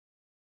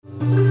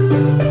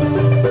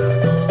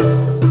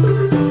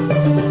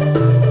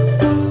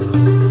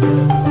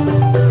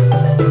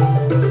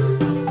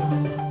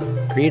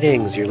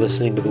Greetings, you're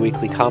listening to the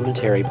weekly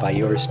commentary by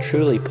yours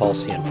truly, Paul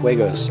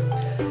Cienfuegos.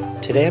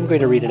 Today I'm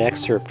going to read an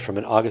excerpt from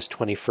an August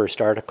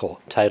 21st article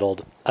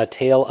titled, A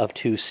Tale of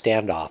Two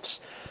Standoffs,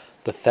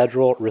 the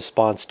federal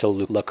response to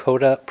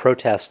Lakota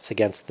protests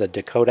against the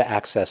Dakota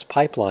Access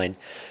Pipeline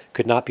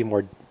could not be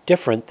more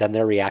different than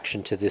their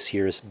reaction to this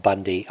year's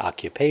Bundy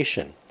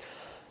occupation.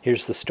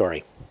 Here's the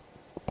story.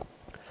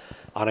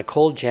 On a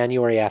cold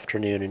January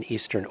afternoon in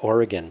eastern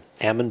Oregon,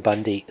 Ammon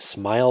Bundy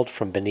smiled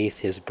from beneath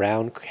his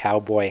brown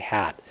cowboy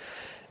hat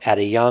at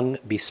a young,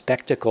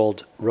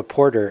 bespectacled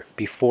reporter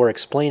before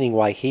explaining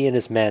why he and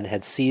his men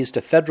had seized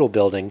a federal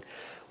building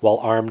while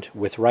armed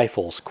with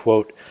rifles.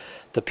 Quote,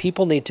 "The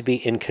people need to be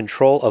in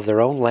control of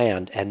their own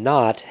land and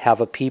not have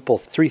a people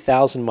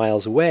 3,000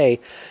 miles away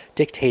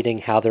dictating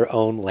how their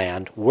own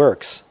land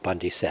works,"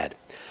 Bundy said.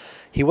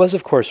 He was,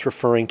 of course,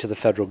 referring to the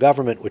federal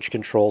government, which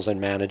controls and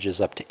manages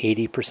up to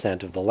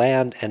 80% of the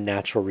land and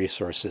natural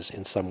resources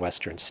in some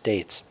western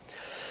states.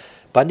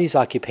 Bundy's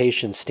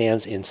occupation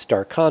stands in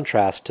stark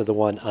contrast to the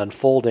one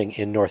unfolding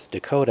in North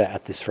Dakota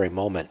at this very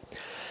moment.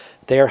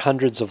 There,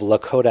 hundreds of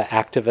Lakota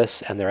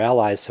activists and their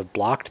allies have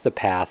blocked the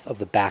path of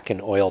the Bakken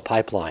oil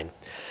pipeline,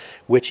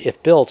 which,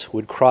 if built,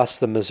 would cross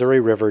the Missouri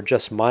River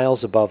just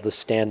miles above the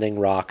Standing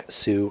Rock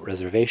Sioux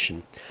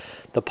Reservation.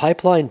 The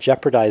pipeline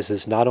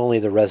jeopardizes not only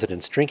the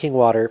residents' drinking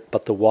water,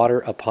 but the water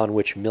upon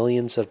which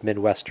millions of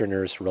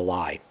Midwesterners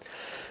rely.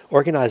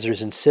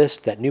 Organizers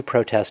insist that new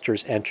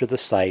protesters enter the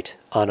site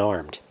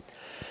unarmed.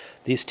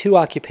 These two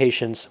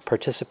occupations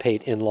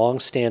participate in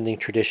long-standing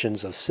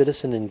traditions of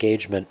citizen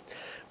engagement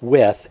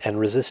with and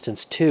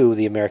resistance to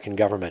the American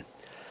government.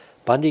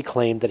 Bundy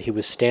claimed that he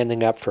was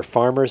standing up for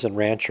farmers and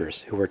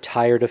ranchers who were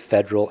tired of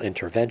federal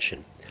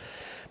intervention.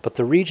 But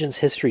the region's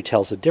history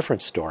tells a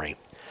different story.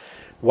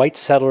 White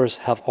settlers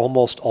have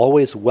almost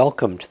always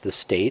welcomed the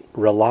state,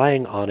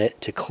 relying on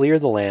it to clear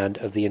the land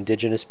of the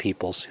indigenous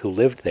peoples who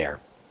lived there.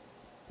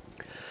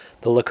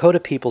 The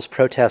Lakota people's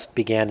protest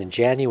began in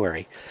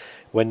January,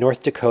 when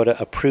North Dakota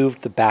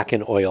approved the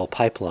Bakken oil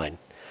pipeline.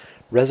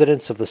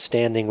 Residents of the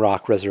Standing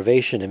Rock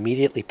Reservation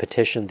immediately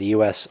petitioned the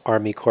U.S.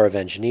 Army Corps of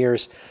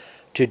Engineers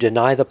to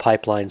deny the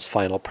pipeline's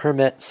final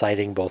permit,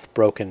 citing both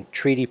broken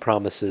treaty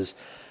promises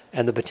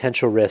and the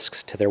potential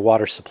risks to their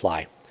water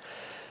supply.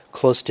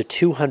 Close to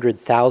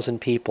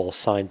 200,000 people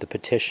signed the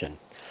petition.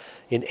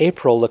 In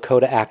April,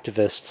 Lakota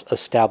activists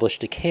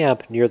established a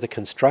camp near the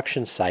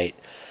construction site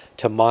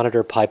to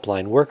monitor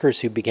pipeline workers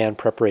who began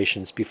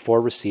preparations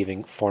before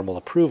receiving formal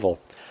approval.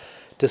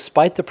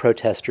 Despite the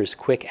protesters'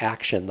 quick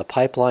action, the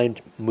pipeline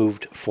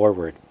moved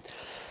forward.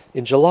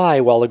 In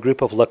July, while a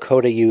group of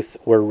Lakota youth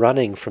were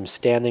running from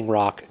Standing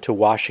Rock to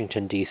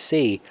Washington,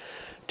 D.C.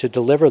 to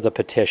deliver the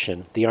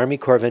petition, the Army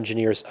Corps of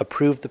Engineers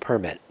approved the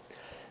permit.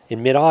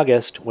 In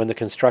mid-August, when the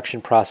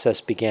construction process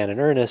began in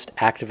earnest,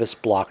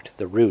 activists blocked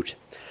the route.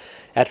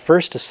 At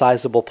first, a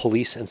sizable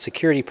police and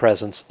security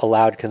presence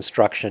allowed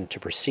construction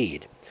to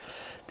proceed.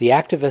 The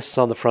activists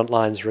on the front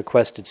lines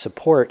requested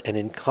support, and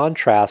in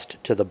contrast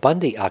to the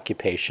Bundy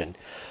occupation,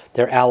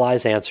 their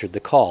allies answered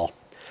the call.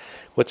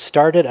 What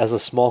started as a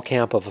small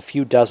camp of a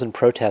few dozen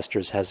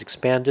protesters has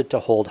expanded to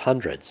hold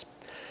hundreds.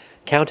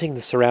 Counting the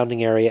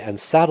surrounding area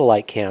and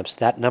satellite camps,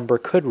 that number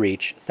could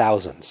reach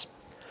thousands.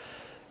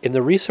 In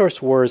the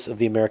resource wars of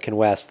the American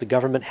West, the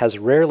government has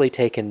rarely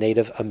taken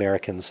Native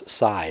Americans'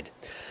 side.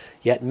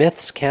 Yet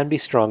myths can be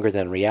stronger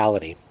than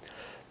reality.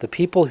 The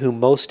people who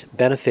most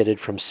benefited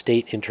from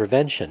state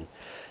intervention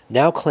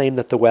now claim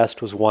that the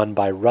West was won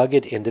by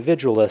rugged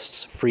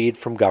individualists freed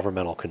from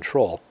governmental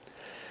control.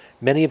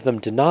 Many of them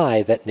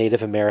deny that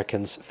Native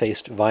Americans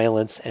faced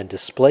violence and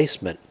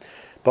displacement,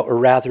 but were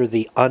rather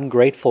the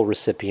ungrateful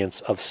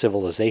recipients of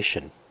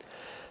civilization.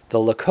 The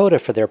Lakota,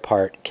 for their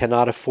part,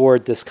 cannot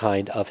afford this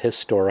kind of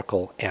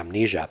historical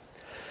amnesia.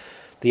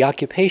 The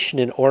occupation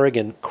in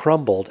Oregon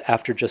crumbled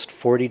after just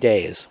 40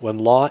 days when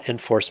law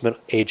enforcement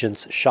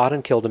agents shot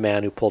and killed a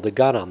man who pulled a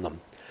gun on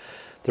them.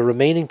 The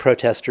remaining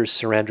protesters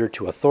surrendered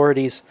to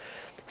authorities,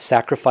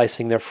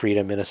 sacrificing their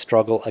freedom in a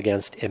struggle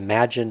against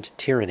imagined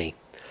tyranny.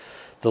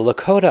 The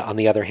Lakota, on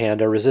the other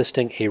hand, are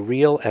resisting a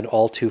real and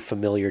all too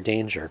familiar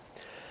danger.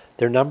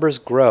 Their numbers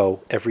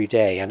grow every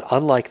day, and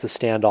unlike the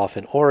standoff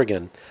in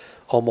Oregon,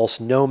 almost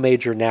no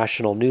major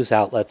national news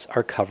outlets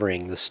are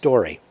covering the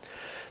story.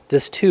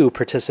 This, too,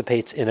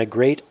 participates in a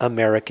great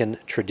American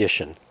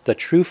tradition. The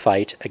true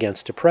fight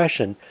against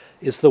oppression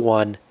is the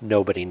one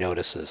nobody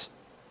notices.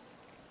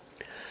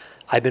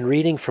 I've been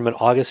reading from an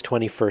August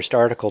 21st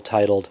article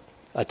titled,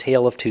 A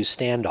Tale of Two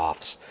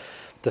Standoffs,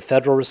 the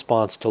federal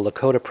response to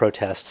Lakota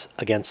protests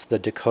against the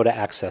Dakota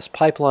Access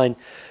Pipeline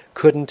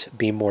couldn't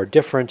be more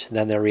different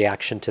than their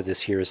reaction to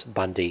this year's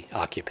Bundy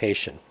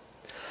occupation.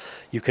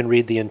 You can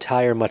read the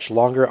entire, much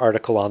longer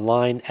article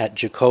online at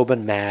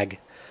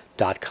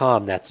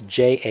jacobinmag.com. That's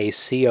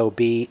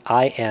JACOBIN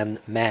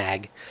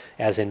mag,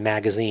 as in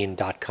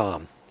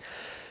magazine.com.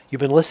 You've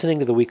been listening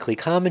to the weekly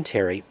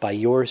commentary by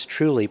yours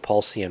truly,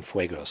 Paul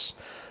Cienfuegos.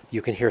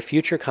 You can hear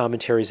future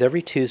commentaries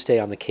every Tuesday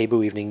on the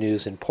Cable Evening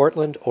News in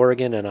Portland,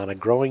 Oregon, and on a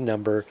growing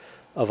number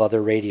of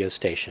other radio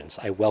stations.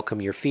 I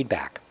welcome your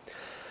feedback.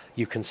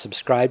 You can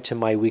subscribe to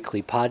my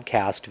weekly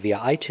podcast via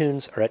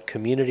iTunes or at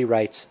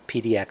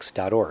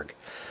communityrightspdx.org.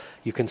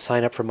 You can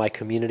sign up for my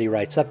community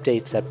rights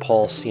updates at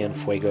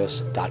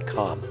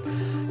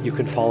paulcienfuegos.com. You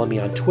can follow me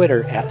on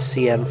Twitter at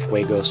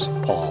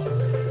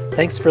cienfuegospaul.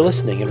 Thanks for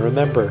listening, and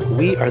remember,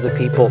 we are the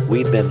people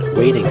we've been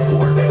waiting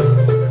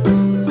for.